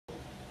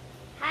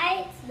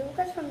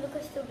from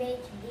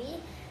LucasTubeHD,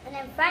 and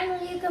I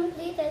finally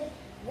completed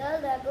the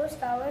LEGO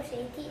Star Wars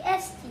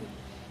AT ST.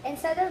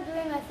 Instead of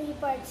doing a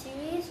 3-part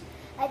series,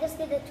 I just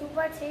did a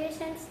 2-part series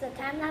since the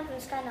time-lapse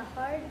was kind of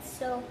hard,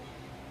 so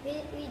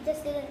we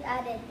just didn't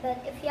add it.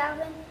 But if you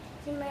haven't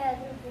seen my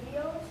other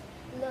videos,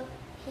 look,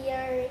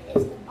 here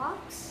is the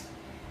box.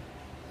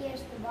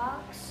 Here's the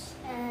box,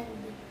 and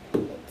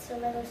it's a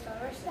LEGO Star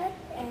Wars set,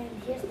 and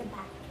here's the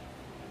back.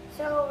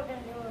 So we're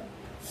gonna do it.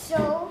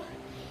 So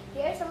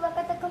here's a look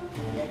at the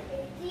completed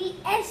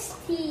AT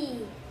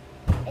ST.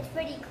 It's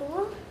pretty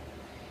cool.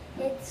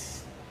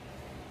 It's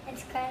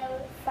kind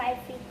of 5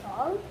 feet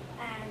tall,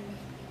 and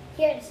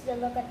here's the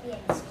look at the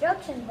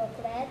instruction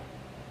booklet.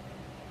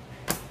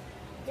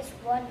 Just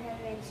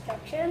 100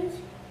 instructions.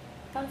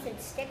 Comes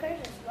with stickers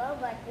as well,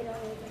 but we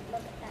don't need to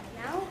look at that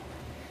now.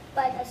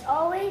 But as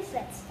always,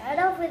 let's start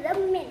off with the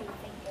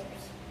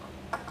minifigures.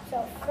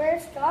 So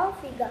first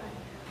off, we got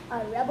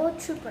a Rebel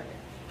Trooper.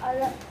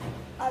 Our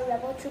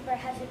Rebel Trooper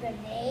has a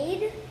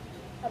grenade,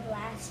 a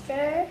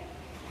blaster,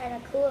 and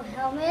a cool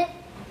helmet.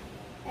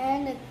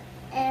 And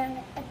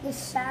at the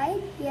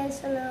side, he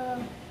has a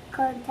little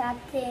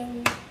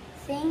contacting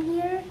thing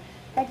here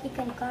that you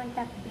can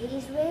contact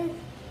base with.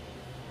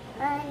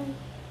 And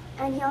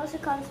he also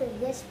comes with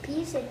this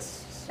piece. It's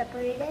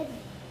separated.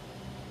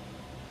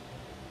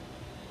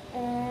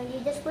 And you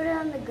just put it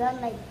on the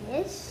gun like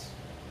this.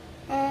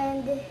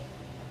 And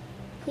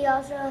he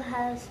also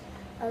has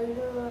a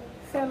little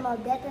thermal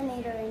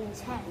detonator in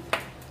his hand.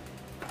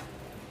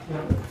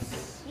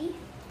 See?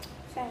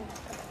 Try not to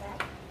cut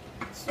that.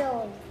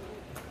 So,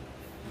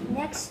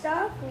 next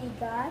up we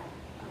got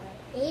our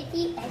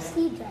AT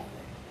ST driver.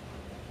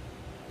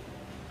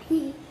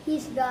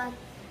 He's got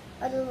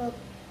a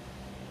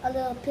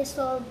little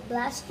pistol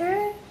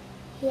blaster.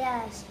 He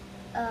has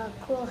a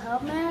cool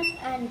helmet,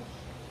 and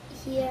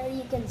here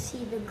you can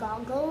see the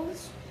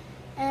goggles,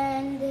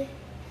 and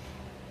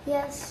he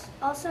has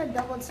also a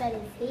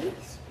double-sided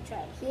face,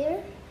 right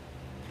here.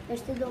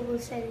 There's the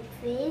double-sided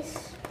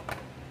face,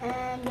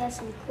 and he has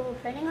some cool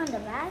printing on the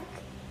back,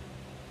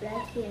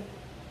 right here.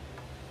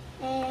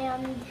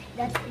 And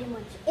that's pretty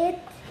much it.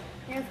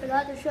 And I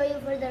forgot to show you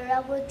for the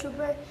Rebel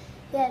Trooper,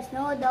 he has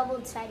no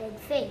double-sided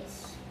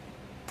face.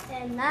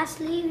 And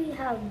lastly, we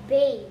have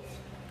Base.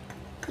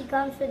 He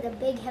comes with a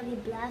big heavy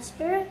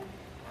blaster,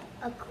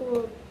 a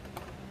cool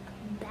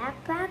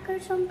backpack or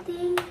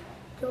something,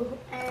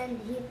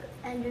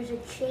 and there's a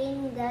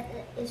chain that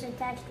is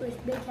attached to his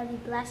big heavy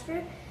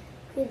blaster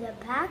with a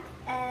pack,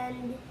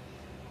 and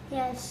he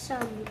has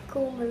some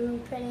cool maroon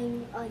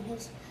printing on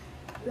his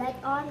right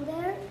arm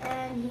there,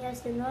 and he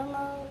has the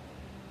normal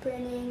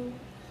printing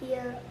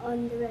here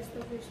on the rest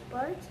of his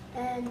parts,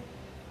 and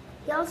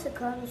he also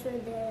comes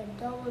with a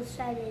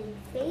double-sided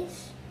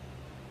face.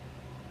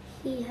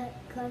 He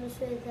comes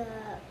with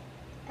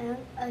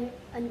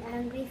an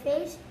angry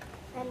face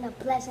and a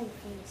pleasant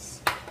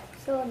face.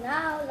 So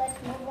now let's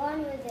move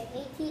on with the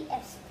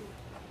AT ST.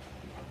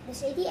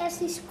 This AT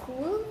ST is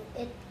cool.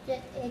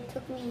 It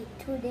took me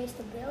 2 days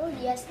to build,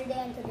 yesterday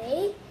and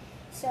today.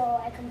 So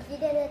I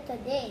completed it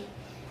today.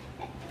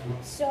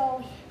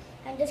 So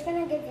I'm just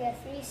gonna give you a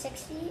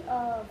 360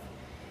 of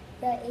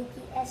the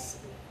AT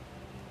ST.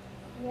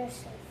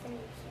 Here's a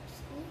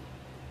 360.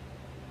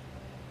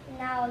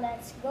 Now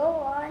let's go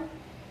on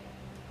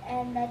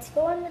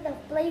with the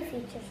play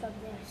features of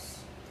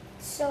this.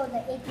 So the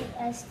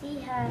AT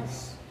ST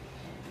has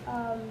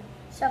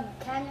some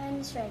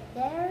cannons right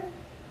there.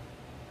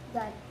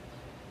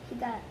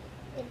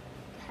 It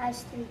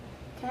has 3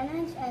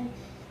 cannons, and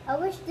I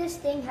wish this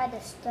thing had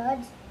a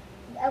stud.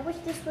 I wish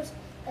this was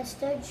a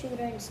stud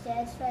shooter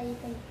instead, so you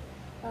can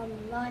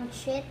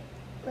launch it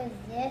with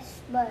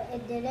this, but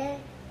it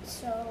didn't.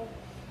 So,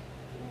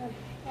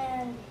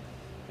 and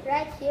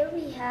right here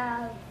we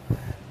have,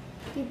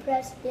 if you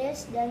press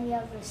this, then we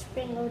have the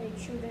spring-loaded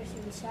shooters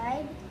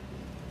inside.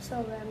 So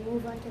we'll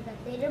move on to that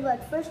later,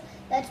 but first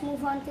let's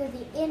move on to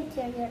the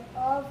interior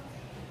of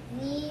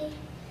the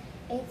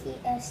AT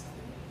ST.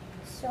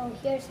 So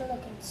here's a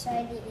look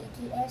inside the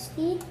AT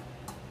ST,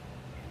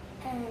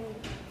 and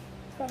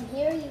from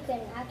here you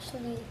can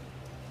actually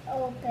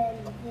open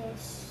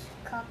this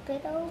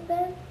cockpit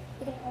open.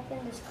 You can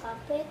open this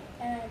cockpit,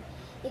 and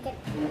you can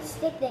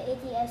stick the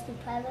AT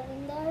ST pilot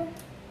in there.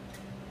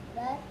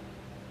 But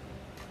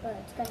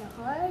it's kind of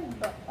hard.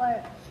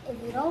 Or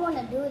if you don't want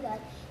to do that,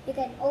 you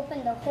can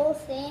open the whole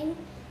thing,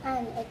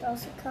 and it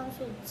also comes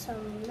with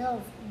some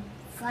little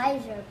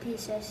visor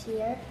pieces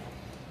here,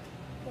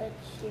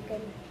 which you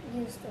can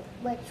use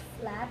which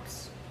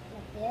flaps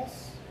like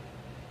this.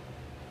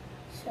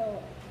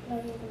 So no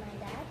need like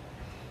that.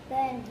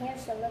 Then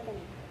here's the look.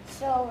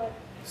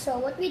 So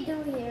what we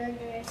do here,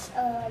 there's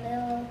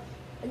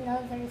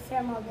another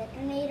thermal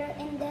detonator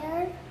in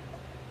there,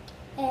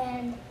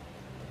 and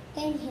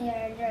in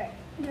here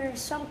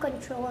there's some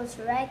controls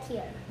right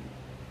here.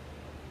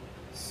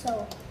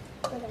 So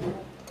we're gonna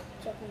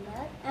check on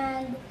that.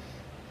 And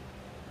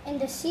in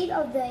the seat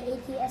of the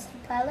AT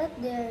ST pilot,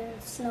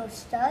 there's no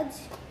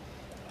studs.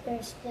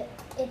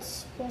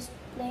 It's just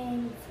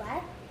plain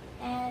flat,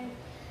 and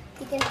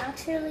you can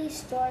actually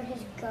store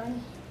his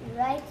gun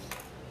right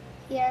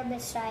here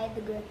beside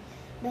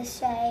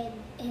beside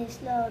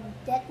his little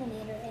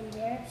detonator in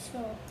there.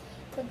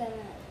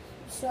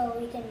 So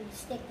we can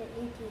stick the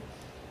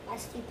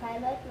AT-ST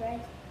pilot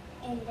right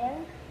in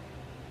there.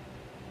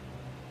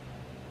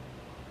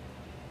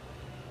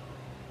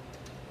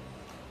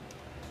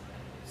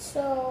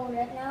 So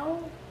right now,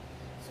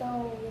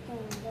 so we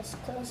can just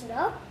close it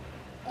up,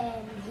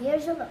 and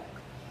here's a look.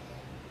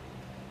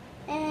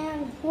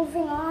 And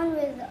moving on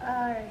with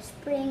our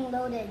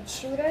spring-loaded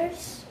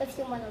shooters, if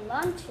you want to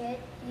launch it,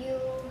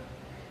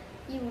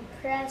 you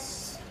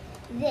press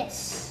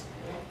this.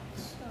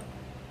 So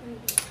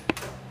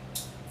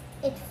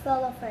it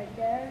fell off right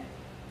there.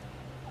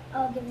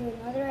 I'll give you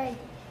another idea,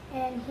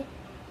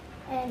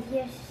 and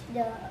here's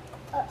the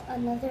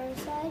another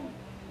side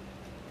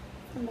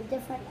from a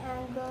different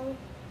angle.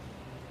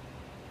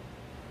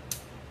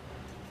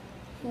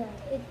 Here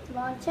it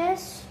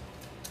launches.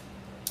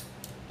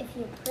 If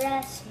you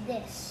press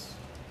this,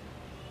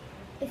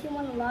 if you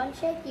want to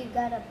launch it, you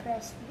gotta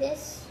press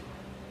this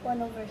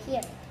one over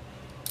here.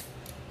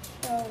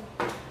 So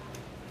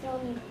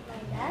don't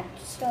like that.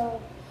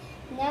 So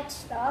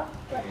next up,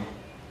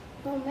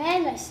 oh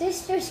man, my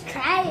sister's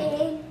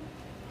crying.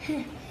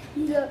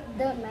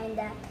 Don't mind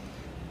that.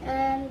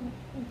 And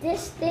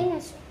this thing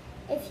is,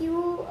 if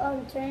you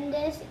turn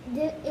this,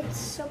 it's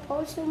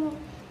supposed to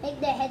make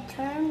the head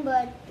turn,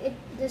 but it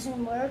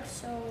doesn't work.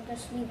 So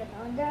just leave it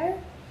on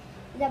there.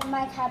 That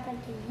might happen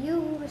to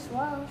you as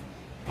well,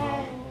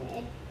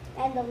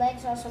 and the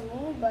legs also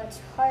move, but it's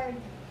hard.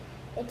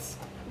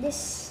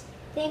 This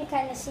thing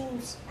kind of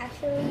seems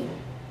actually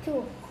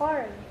too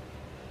hard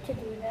to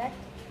do that,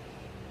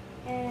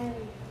 and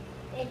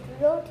it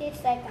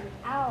rotates like an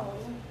owl,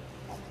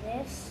 like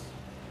this.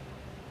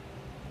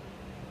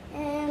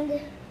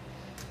 And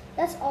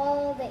that's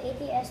all the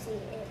AT-ST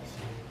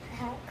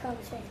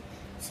comes with.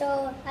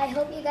 So I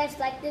hope you guys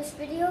like this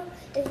video.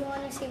 If you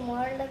want to see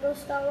more Lego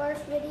Star Wars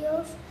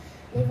videos,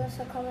 leave us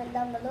a comment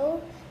down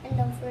below. And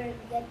don't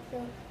forget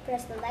to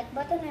press the like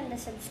button and the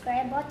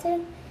subscribe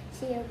button.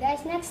 See you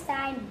guys next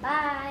time.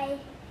 Bye!